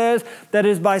Bible says that it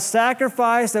is by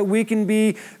sacrifice that we can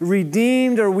be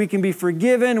redeemed or we can be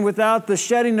forgiven. Without the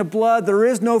shedding of blood, there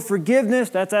is no forgiveness.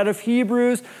 That's out of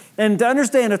Hebrews. And to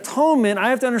understand atonement, I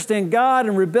have to understand God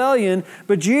and rebellion.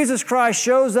 But Jesus Christ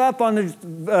shows up on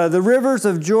the rivers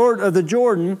of the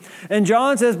Jordan, and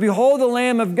John says, "Behold the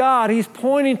Lamb of God." He's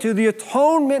pointing to the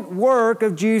atonement work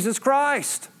of Jesus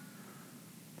Christ.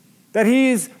 That He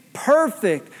is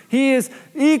perfect. He is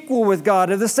equal with God,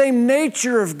 of the same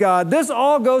nature of God. This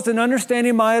all goes in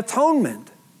understanding my atonement.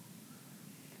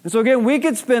 And so again, we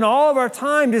could spend all of our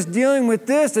time just dealing with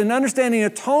this and understanding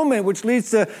atonement, which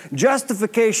leads to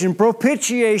justification,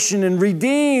 propitiation, and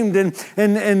redeemed,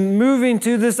 and moving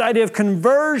to this idea of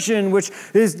conversion, which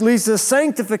leads to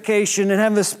sanctification and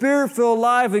having the Spirit-filled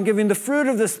life and giving the fruit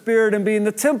of the Spirit and being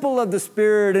the temple of the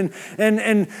Spirit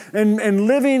and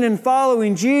living and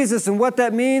following Jesus and what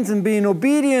that means and being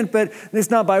obedient, but it's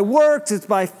not by works, it's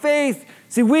by faith.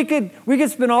 See, we could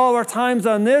spend all of our times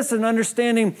on this and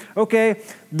understanding, okay,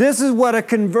 this is what a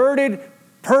converted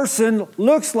person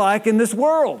looks like in this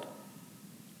world.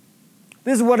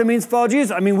 This is what it means to follow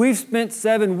Jesus. I mean, we've spent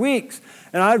 7 weeks,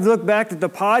 and I've looked back at the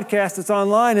podcast that's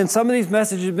online, and some of these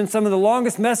messages have been some of the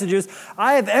longest messages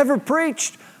I have ever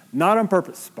preached. Not on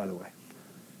purpose, by the way.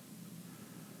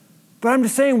 But I'm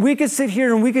just saying, we could sit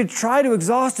here and we could try to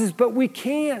exhaust this, but we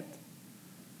can't.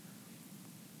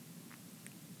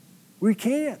 We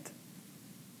can't.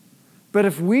 But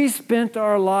if we spent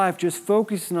our life just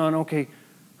focusing on, okay,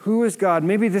 who is God?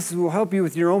 Maybe this will help you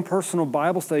with your own personal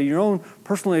Bible study, your own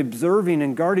personally observing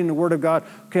and guarding the Word of God.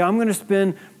 Okay, I'm going to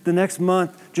spend the next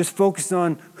month just focusing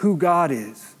on who God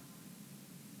is.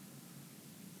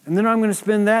 And then I'm going to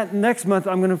spend that next month,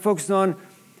 I'm going to focus on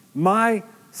my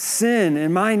sin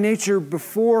and my nature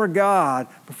before God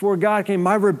came,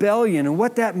 my rebellion and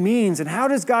what that means and how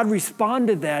does God respond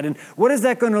to that and what is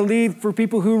that going to lead for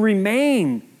people who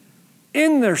remain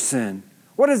in their sin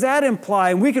What does that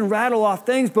imply? And we can rattle off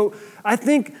things, but I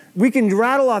think we can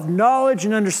rattle off knowledge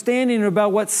and understanding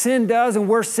about what sin does and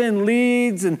where sin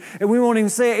leads. And we won't even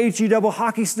say HE double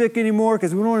hockey stick anymore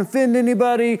because we don't want to offend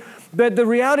anybody. But the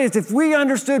reality is if we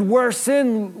understood where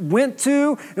sin went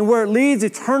to and where it leads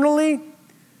eternally,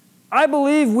 I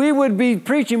believe we would be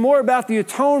preaching more about the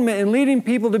atonement and leading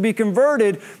people to be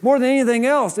converted more than anything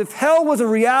else. If hell was a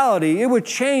reality, it would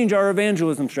change our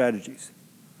evangelism strategies.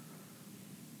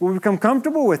 We'll become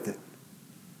comfortable with it.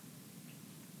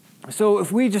 So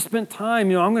if we just spent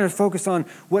time, I'm going to focus on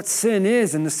what sin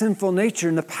is and the sinful nature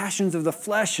and the passions of the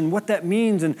flesh and what that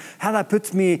means and how that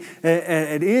puts me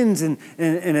at ends and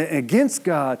against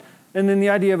God. And then the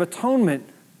idea of atonement.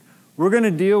 We're going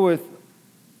to deal with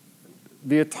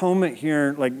the atonement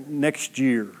here like next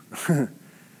year. We're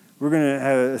going to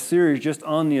have a series just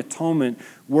on the atonement.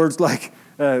 Words like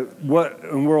what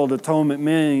in world atonement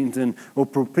means, and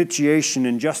propitiation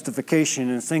and justification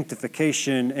and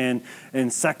sanctification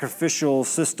and sacrificial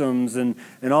systems and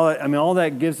all that. I mean, all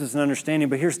that gives us an understanding.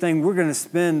 But here's the thing, we're going to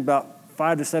spend about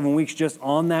 5 to 7 weeks just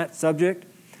on that subject,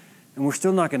 and we're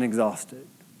still not going to exhaust it.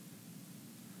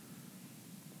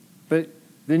 But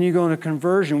then you go into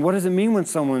conversion. What does it mean when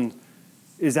someone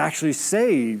is actually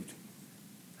saved?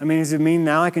 I mean, does it mean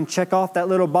now I can check off that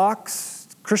little box,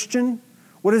 Christian?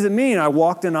 What does it mean? I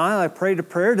walked an aisle, I prayed a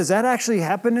prayer. Does that actually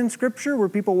happen in Scripture where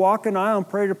people walk an aisle and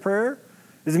pray a prayer?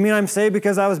 Does it mean I'm saved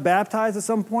because I was baptized at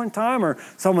some point in time or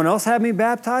someone else had me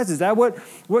baptized? Is that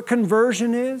what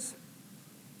conversion is?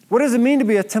 What does it mean to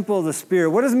be a temple of the Spirit?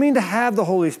 What does it mean to have the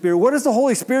Holy Spirit? What is the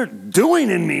Holy Spirit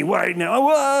doing in me right now?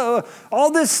 Whoa,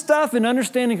 all this stuff in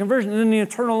understanding conversion and then the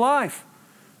eternal life.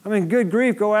 I mean, good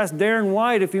grief, go ask Darren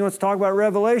White if he wants to talk about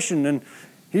Revelation. And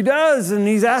he does, and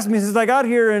he's asked me since I got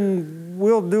here, and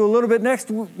we'll do a little bit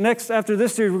next after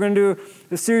this series. We're going to do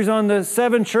a series on the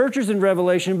 7 churches in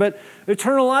Revelation. But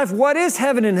eternal life, what is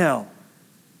heaven and hell?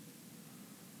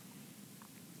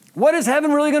 What is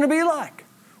heaven really going to be like?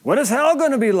 What is hell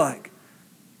going to be like?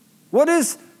 What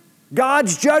is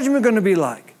God's judgment going to be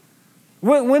like?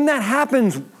 When that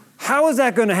happens, how is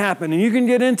that going to happen? And you can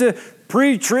get into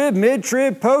pre-trib,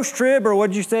 mid-trib, post-trib, or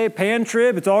what'd you say,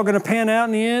 pan-trib. It's all going to pan out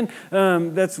in the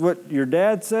end. That's what your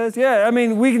dad says. Yeah, I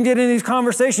mean, we can get into these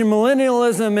conversations,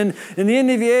 millennialism and the end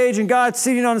of the age and God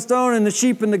sitting on a stone and the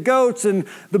sheep and the goats and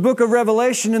the book of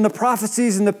Revelation and the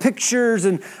prophecies and the pictures.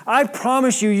 And I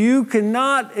promise you, you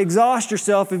cannot exhaust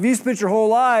yourself if you spent your whole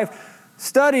life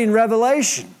studying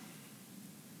Revelation.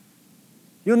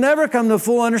 You'll never come to a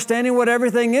full understanding what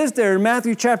everything is there. In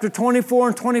Matthew chapter 24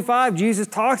 and 25, Jesus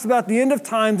talks about the end of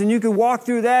times, and you can walk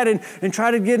through that and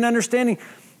try to get an understanding.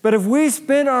 But if we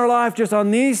spend our life just on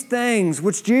these things,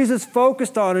 which Jesus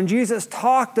focused on and Jesus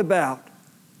talked about,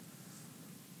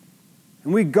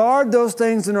 and we guard those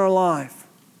things in our life,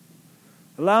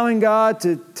 allowing God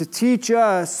to teach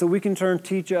us so we can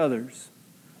teach others,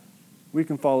 we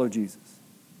can follow Jesus.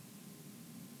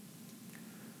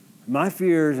 My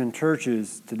fears in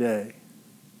churches today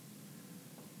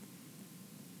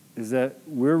is that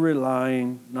we're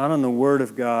relying not on the Word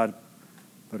of God,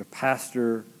 but a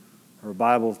pastor or a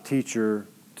Bible teacher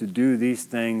to do these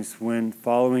things when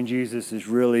following Jesus is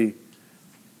really,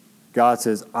 God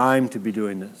says, I'm to be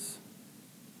doing this.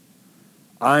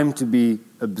 I'm to be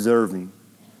observing.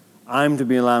 I'm to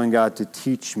be allowing God to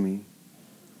teach me.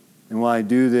 And while I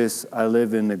do this, I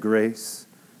live in the grace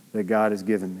that God has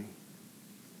given me.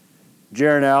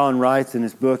 Jaron Allen writes in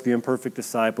his book, The Imperfect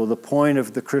Disciple, the point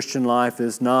of the Christian life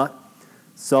is not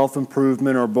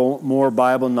self-improvement or more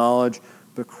Bible knowledge,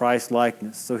 but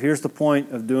Christ-likeness. So here's the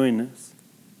point of doing this.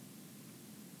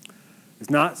 It's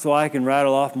not so I can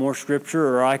rattle off more Scripture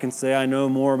or I can say I know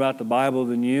more about the Bible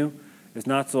than you. It's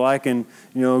not so I can,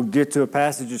 get to a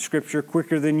passage of Scripture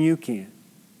quicker than you can.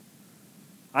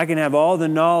 I can have all the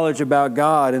knowledge about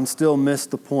God and still miss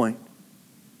the point.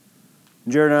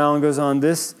 Jaron Allen goes on,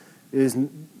 this is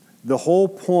the whole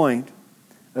point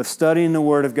of studying the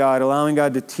Word of God, allowing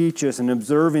God to teach us and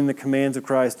observing the commands of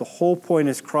Christ. The whole point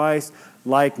is Christ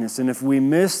likeness. And if we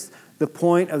miss the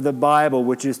point of the Bible,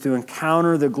 which is to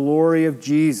encounter the glory of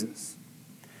Jesus,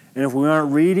 and if we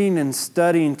aren't reading and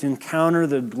studying to encounter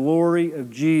the glory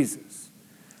of Jesus,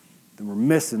 then we're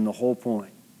missing the whole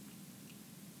point.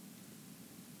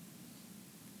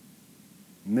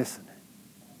 Missing it.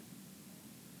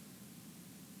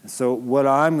 And so what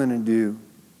I'm going to do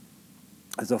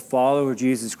as a follower of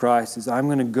Jesus Christ is I'm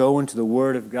going to go into the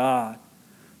Word of God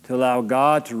to allow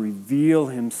God to reveal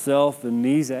Himself in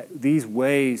these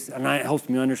ways. And it helps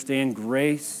me understand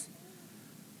grace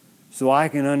so I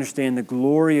can understand the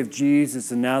glory of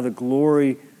Jesus and now the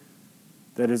glory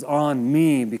that is on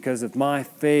me because of my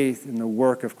faith in the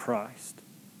work of Christ.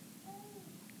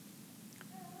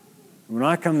 When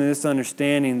I come to this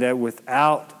understanding that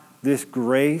without this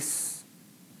grace,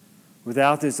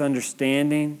 without this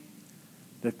understanding,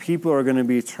 that people are going to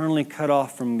be eternally cut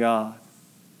off from God,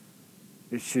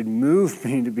 it should move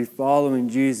me to be following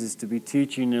Jesus, to be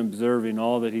teaching and observing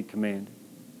all that He commanded.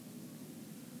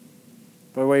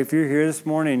 By the way, if you're here this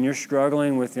morning and you're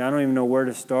struggling with, I don't even know where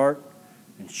to start,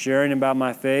 and sharing about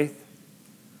my faith,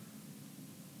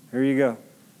 here you go.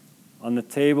 On the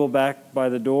table back by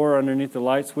the door underneath the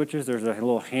light switches, there's a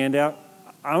little handout.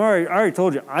 I already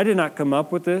told you, I did not come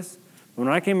up with this. When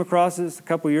I came across this a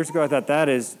couple years ago, I thought that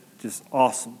is just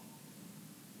awesome.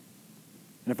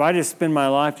 And if I just spend my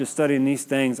life just studying these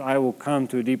things, I will come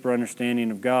to a deeper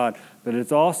understanding of God. But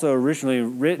it's also originally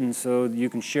written so that you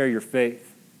can share your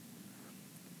faith.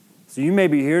 So you may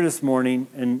be here this morning,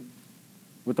 and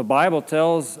what the Bible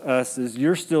tells us is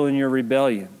you're still in your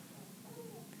rebellion.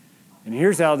 And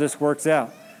here's how this works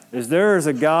out. There is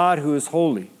a God who is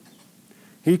holy.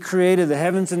 He created the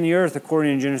heavens and the earth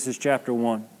according to Genesis chapter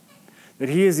 1. That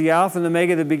He is the Alpha and the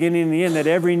Omega, the beginning and the end. That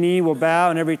every knee will bow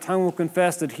and every tongue will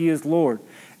confess that He is Lord.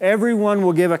 Everyone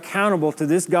will give accountable to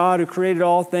this God who created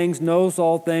all things, knows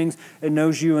all things, and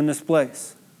knows you in this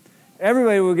place.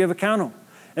 Everybody will give account.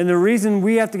 And the reason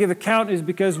we have to give account is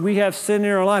because we have sin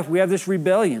in our life. We have this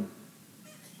rebellion.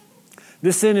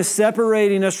 This sin is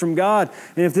separating us from God.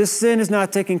 And if this sin is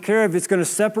not taken care of, it's going to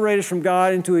separate us from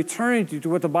God into eternity, to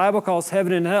what the Bible calls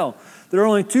heaven and hell. There are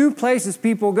only two places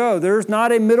people go. There's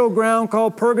not a middle ground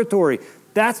called purgatory.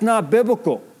 That's not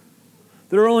biblical.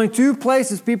 There are only two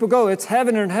places people go. It's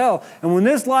heaven and hell. And when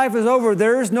this life is over,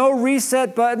 there is no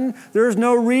reset button. There is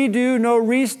no redo, no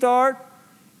restart.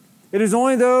 It is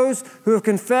only those who have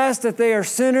confessed that they are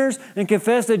sinners and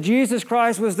confessed that Jesus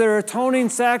Christ was their atoning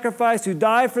sacrifice who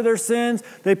died for their sins.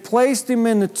 They placed Him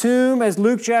in the tomb, as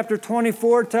Luke chapter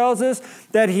 24 tells us,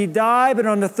 that He died, but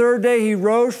on the third day He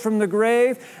rose from the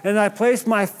grave. And I placed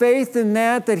my faith in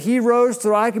that He rose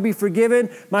so I could be forgiven,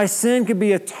 my sin could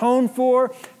be atoned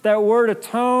for. That word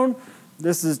atone,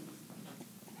 if you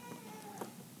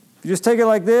just take it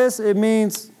like this, it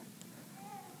means,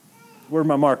 where's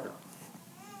my marker?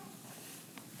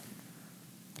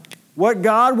 What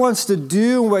God wants to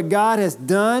do and what God has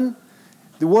done,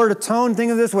 the word atone,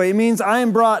 think of it this way. It means I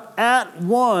am brought at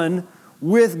one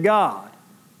with God.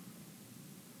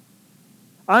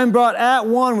 I'm brought at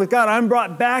one with God. I'm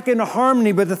brought back into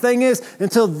harmony. But the thing is,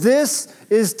 until this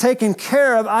is taken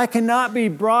care of, I cannot be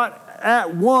brought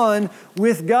at one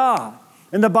with God.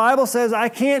 And the Bible says I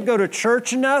can't go to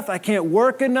church enough. I can't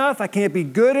work enough. I can't be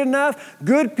good enough.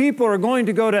 Good people are going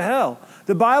to go to hell.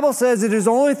 The Bible says it is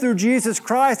only through Jesus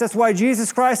Christ. That's why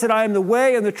Jesus Christ said, I am the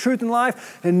way and the truth and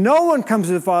life. And no one comes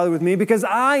to the Father with me because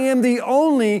I am the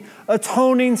only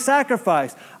atoning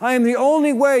sacrifice. I am the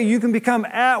only way you can become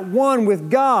at one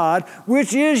with God,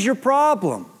 which is your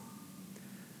problem.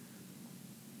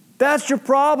 That's your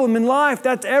problem in life.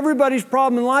 That's everybody's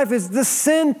problem in life, is the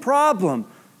sin problem.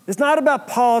 It's not about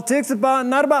politics,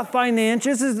 not about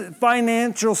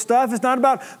financial stuff. It's not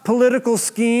about political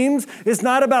schemes. It's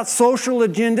not about social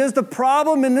agendas. The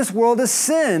problem in this world is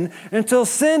sin. Until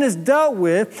sin is dealt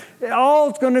with,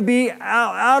 all is going to be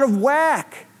out of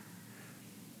whack.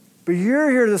 But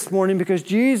you're here this morning because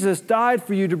Jesus died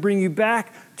for you to bring you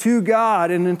back to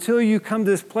God. And until you come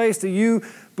to this place that you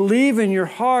believe in your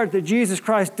heart that Jesus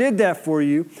Christ did that for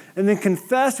you, and then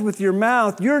confess with your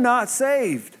mouth, you're not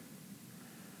saved.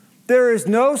 There is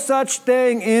no such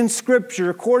thing in Scripture,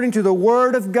 according to the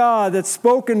Word of God that's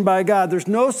spoken by God. There's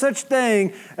no such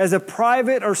thing as a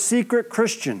private or secret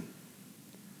Christian.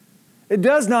 It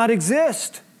does not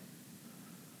exist.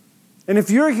 And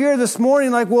if you're here this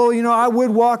morning like, well, I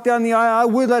would walk down the aisle. I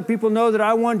would let people know that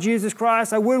I want Jesus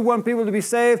Christ. I would want people to be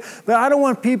saved. But I don't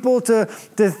want people to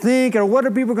think, or what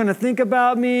are people going to think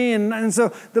about me? And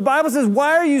so the Bible says,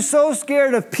 why are you so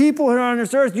scared of people who are on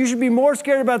this earth? You should be more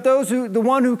scared about the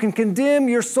one who can condemn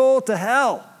your soul to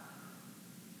hell.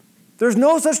 There's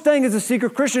no such thing as a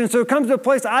secret Christian. And so it comes to a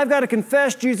place I've got to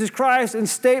confess Jesus Christ and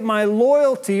state my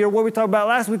loyalty, or what we talked about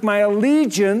last week, my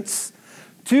allegiance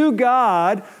to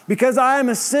God, because I am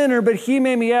a sinner, but He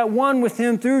made me at one with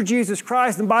Him through Jesus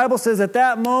Christ. The Bible says at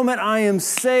that moment I am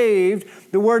saved.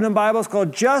 The word in the Bible is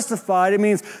called justified. It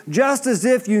means just as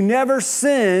if you never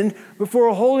sinned before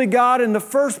a holy God in the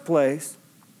first place,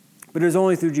 but it is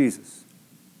only through Jesus.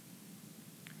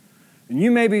 And you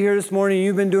may be here this morning,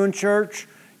 you've been doing church,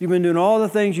 you've been doing all the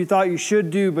things you thought you should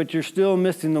do, but you're still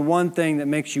missing the one thing that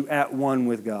makes you at one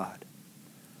with God.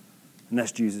 And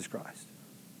that's Jesus Christ.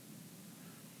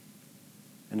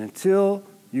 And until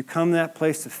you come to that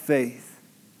place of faith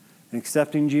and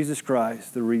accepting Jesus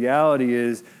Christ, the reality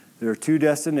is there are two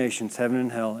destinations, heaven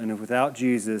and hell. And if without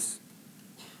Jesus,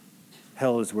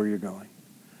 hell is where you're going.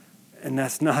 And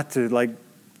that's not to like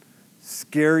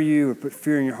scare you or put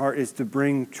fear in your heart. It's to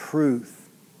bring truth.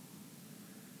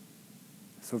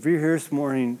 So if you're here this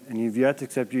morning and you've yet to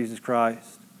accept Jesus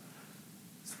Christ,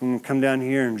 so we're going to come down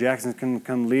here and Jackson's going to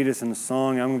come lead us in a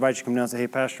song. I'm going to invite you to come down and say, hey,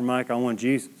 Pastor Mike, I want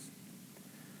Jesus.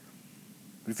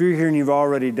 But if you're here and you've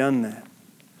already done that,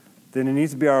 then it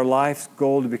needs to be our life's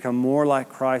goal to become more like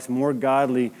Christ, more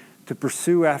godly, to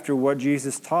pursue after what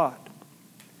Jesus taught.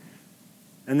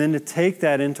 And then to take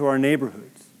that into our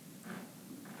neighborhoods.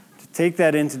 To take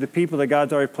that into the people that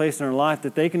God's already placed in our life,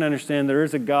 that they can understand there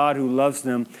is a God who loves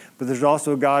them, but there's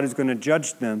also a God who's going to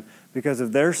judge them because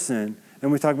of their sin.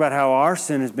 And we talk about how our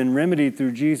sin has been remedied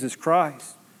through Jesus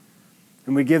Christ.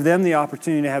 And we give them the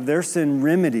opportunity to have their sin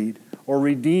remedied or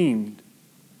redeemed,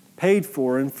 paid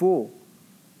for in full.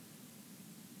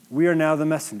 We are now the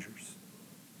messengers.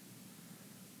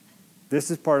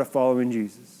 This is part of following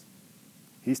Jesus.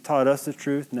 He's taught us the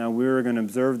truth. Now we're going to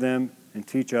observe them and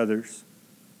teach others.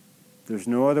 There's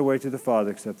no other way to the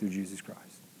Father except through Jesus Christ.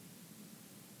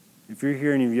 If you're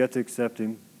here and you've yet to accept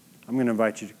Him, I'm going to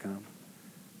invite you to come.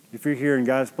 If you're here and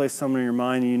God has placed someone in your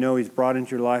mind and you know He's brought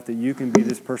into your life that you can be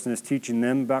this person that's teaching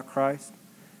them about Christ,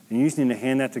 and you just need to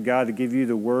hand that to God to give you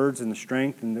the words and the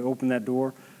strength and to open that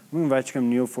door, I'm going to invite you to come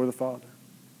kneel before the Father.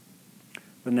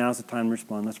 But now's the time to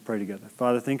respond. Let's pray together.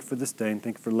 Father, thank you for this day and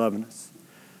thank you for loving us.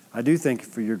 I do thank you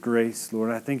for your grace,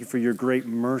 Lord. I thank you for your great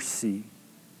mercy.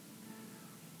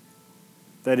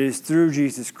 That it is through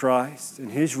Jesus Christ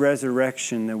and His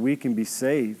resurrection that we can be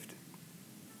saved.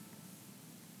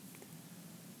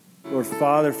 Lord,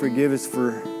 Father, forgive us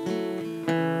for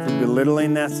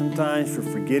belittling that sometimes, for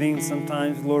forgetting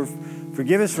sometimes. Lord,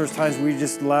 forgive us for times we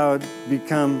just allow it to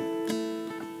become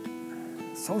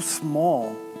so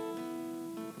small.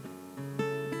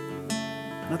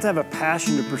 Not to have a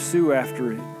passion to pursue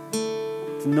after it,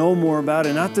 to know more about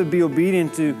it, not to be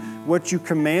obedient to what you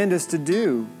command us to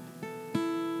do.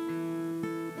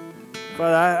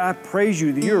 Father, I praise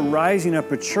you that you're rising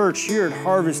up a church here at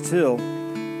Harvest Hill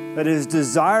that is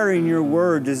desiring your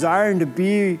word, desiring to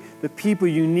be the people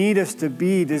you need us to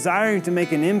be, desiring to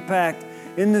make an impact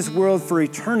in this world for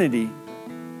eternity.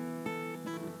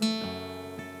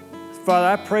 Father,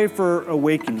 I pray for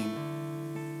awakening.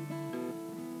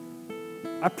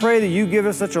 I pray that you give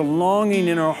us such a longing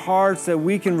in our hearts that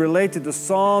we can relate to the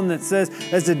psalm that says,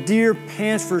 as the deer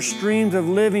pants for streams of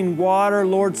living water,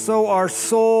 Lord, so our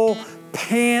soul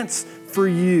pants for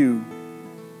you.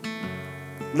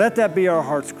 Let that be our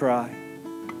heart's cry.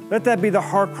 Let that be the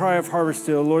heart cry of Harvest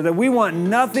Hill, Lord, that we want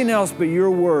nothing else but your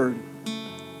word.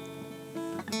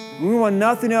 We want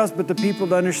nothing else but the people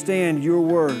to understand your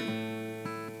word.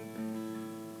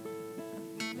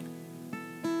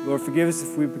 Lord, forgive us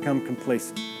if we become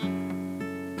complacent.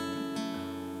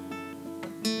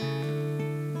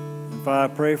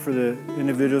 Father, I pray for the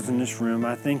individuals in this room.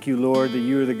 I thank you, Lord, that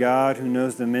you are the God who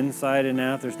knows them inside and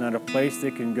out. There's not a place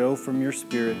they can go from your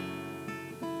Spirit.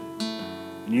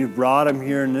 And you've brought them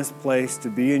here in this place to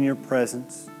be in your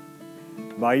presence.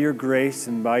 By your grace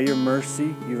and by your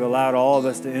mercy, you've allowed all of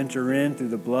us to enter in through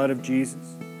the blood of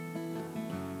Jesus.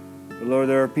 But Lord,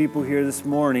 there are people here this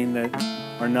morning that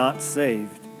are not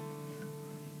saved.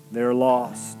 They're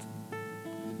lost.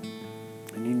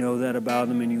 And you know that about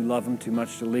them and you love them too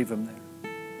much to leave them there.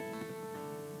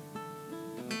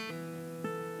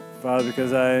 Father,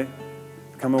 because I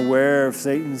become aware of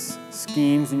Satan's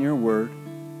schemes in your word,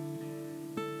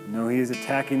 I know he is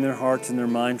attacking their hearts and their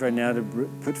minds right now to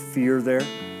put fear there.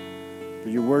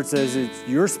 But your word says that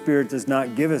your Spirit does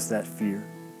not give us that fear.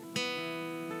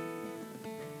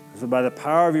 So by the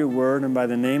power of your word and by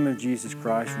the name of Jesus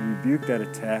Christ, we rebuke that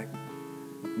attack.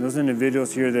 And those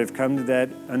individuals here that have come to that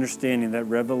understanding, that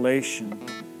revelation,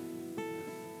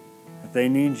 that they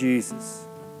need Jesus,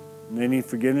 and they need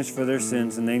forgiveness for their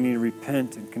sins, and they need to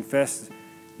repent and confess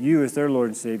you as their Lord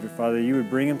and Savior, Father, you would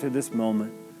bring them to this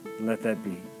moment and let that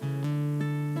be.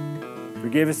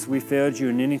 Forgive us if we failed you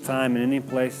in any time, in any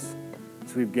place,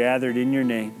 as we've gathered in your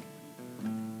name.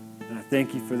 And I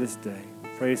thank you for this day.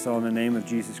 Praise all in the name of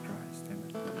Jesus Christ.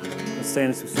 Amen. Let's stand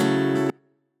as we sing.